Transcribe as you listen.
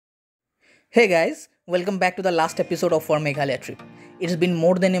Hey guys, welcome back to the last episode of our Meghalaya trip. It's been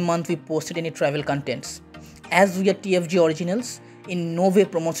more than a month we posted any travel contents. As we are TFG originals, in no way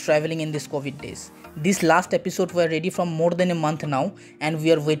promotes traveling in these COVID days. This last episode were ready from more than a month now and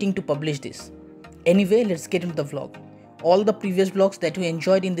we are waiting to publish this. Anyway, let's get into the vlog. All the previous vlogs that we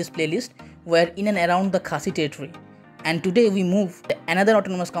enjoyed in this playlist were in and around the Khasi territory. And today we move to another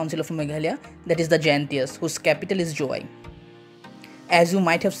autonomous council of Meghalaya, that is the JUNCTION, whose capital is Joy. As you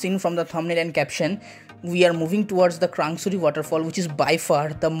might have seen from the thumbnail and caption, we are moving towards the Krangsuri Waterfall, which is by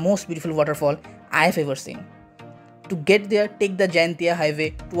far the most beautiful waterfall I have ever seen. To get there, take the JUNCTION highway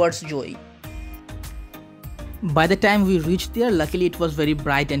towards Joy. By the time we reached there, luckily it was very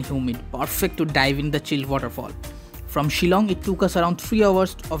bright and humid, perfect to dive in the chilled waterfall. From Shillong, it took us around 3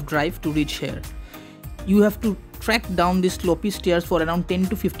 hours of drive to reach here. You have to trek down these slopey stairs for around 10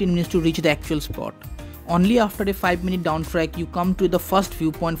 to 15 minutes to reach the actual spot. Only after a 5-minute down trek you come to the first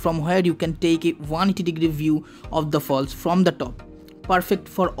viewpoint from where you can take a 180-degree view of the falls from the top. Perfect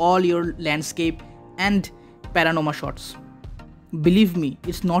for all your landscape and panorama shots. Believe me,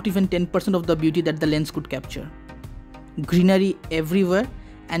 it's not even 10% of the beauty that the lens could capture. Greenery everywhere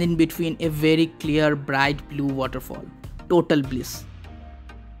and in between a very clear bright blue waterfall. Total bliss.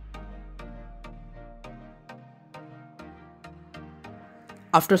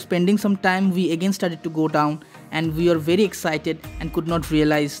 After spending some time, we again started to go down and we were very excited and could not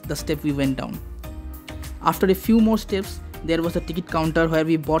realize the step we went down. After a few more steps, there was a ticket counter where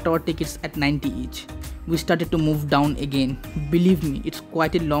we bought our tickets at 90 each. We started to move down again. Believe me, it's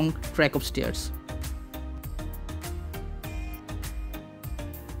quite a long trek of stairs.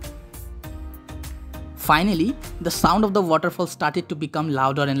 Finally, the sound of the waterfall started to become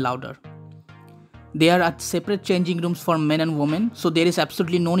louder and louder. There are separate changing rooms for men and women, so there is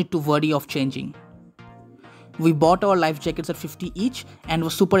absolutely no need to worry of changing. We bought our life jackets at 50 each and were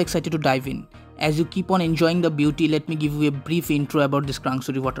super excited to dive in. As you keep on enjoying the beauty, let me give you a brief intro about this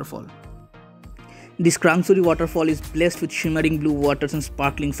Krangsuri Waterfall. This Krangsuri Waterfall is blessed with shimmering blue waters and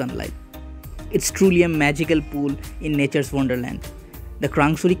sparkling sunlight. It's truly a magical pool in nature's wonderland. The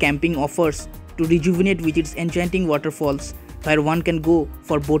Krangsuri camping offers to rejuvenate with its enchanting waterfalls, where one can go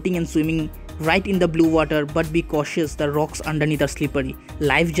for boating and swimming right in the blue water, but be cautious, the rocks underneath are slippery.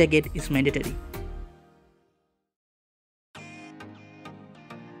 Life jacket is mandatory.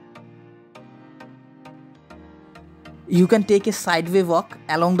 You can take a sideway walk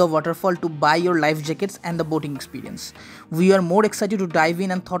along the waterfall to buy your life jackets and the boating experience. We are more excited to dive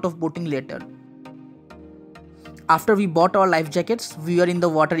in and thought of boating later. After we bought our life jackets, we were in the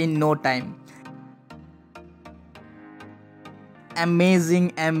water in no time.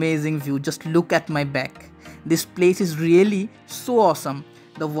 Amazing view, just look at my back. This place is really so awesome.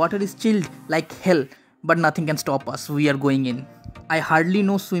 The water is chilled like hell, but nothing can stop us. We are going in. I hardly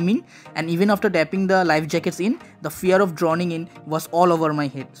know swimming, and even after tapping the life jackets in, the fear of drowning in was all over my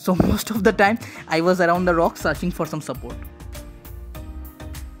head. So most of the time I was around the rock searching for some support.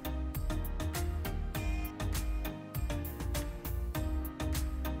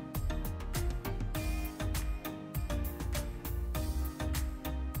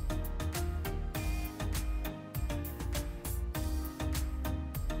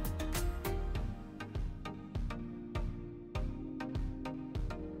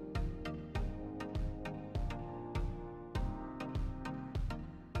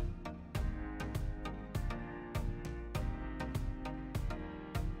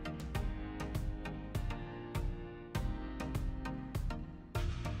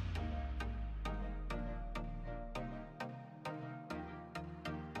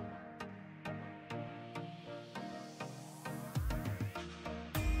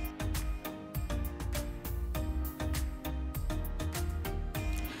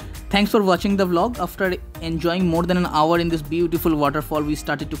 Thanks for watching the vlog. After enjoying more than an hour in this beautiful waterfall, we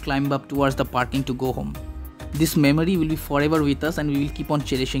started to climb up towards the parking to go home. This memory will be forever with us and we will keep on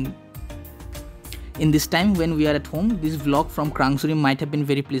cherishing. In this time when we are at home, this vlog from Krangsuri might have been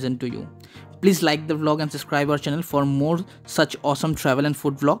very pleasant to you. Please like the vlog and subscribe our channel for more such awesome travel and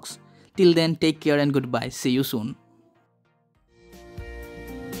food vlogs. Till then, take care and goodbye. See you soon.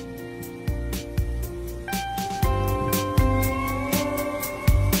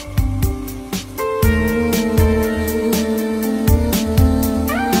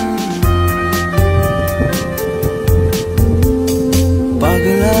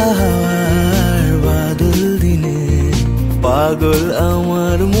 পাগল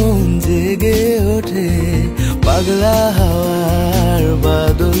আমার মন জেগে ওঠে পাগলা হাওয়ার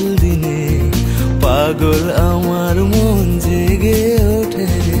বাদল দিনে পাগল আমার মন জেগে ওঠে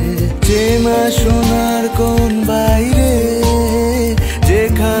চেনা সোনার কোন বাইরে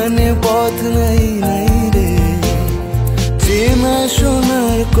যেখানে যেখানে পথ নাই নাই রে, চেনা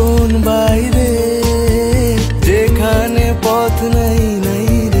শোনার কোন বাইরে, যেখানে পথ নাই নাই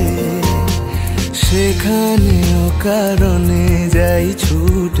রে, সেখানে অকারণে যাই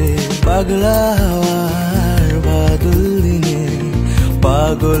ছুটে। পাগলা হাওয়ার বাদল দিনে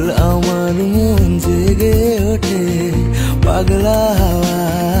পাগল আমার মন জেগে ওঠে। পাগলা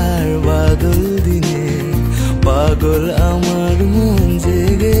হাওয়ার বাদল দিনে পাগল আমার মন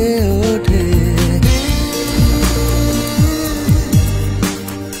জেগে ওঠে।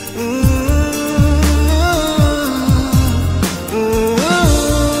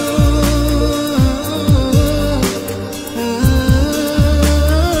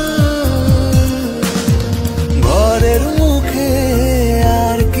 ঘরের মুখে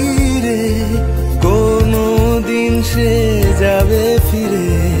আর কি রে, কোনো দিন সে যাবে ফিরে।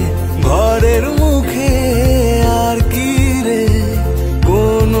 ঘরের মুখে আর কি রে,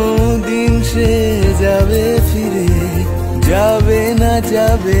 কোনো দিন সে যাবে ফিরে। যাবে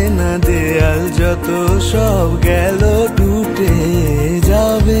না দেয়াল যত সব গেল টুটে।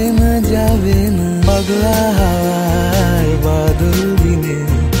 যাবে না পাগলা হাওয়ার বাদল দিনে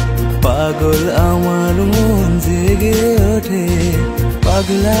পাগল আমার মন জেগে ওঠে।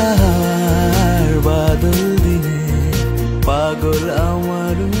 পাগলা হাওয়ার বাদল দিনে পাগল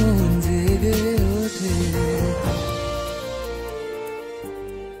আমার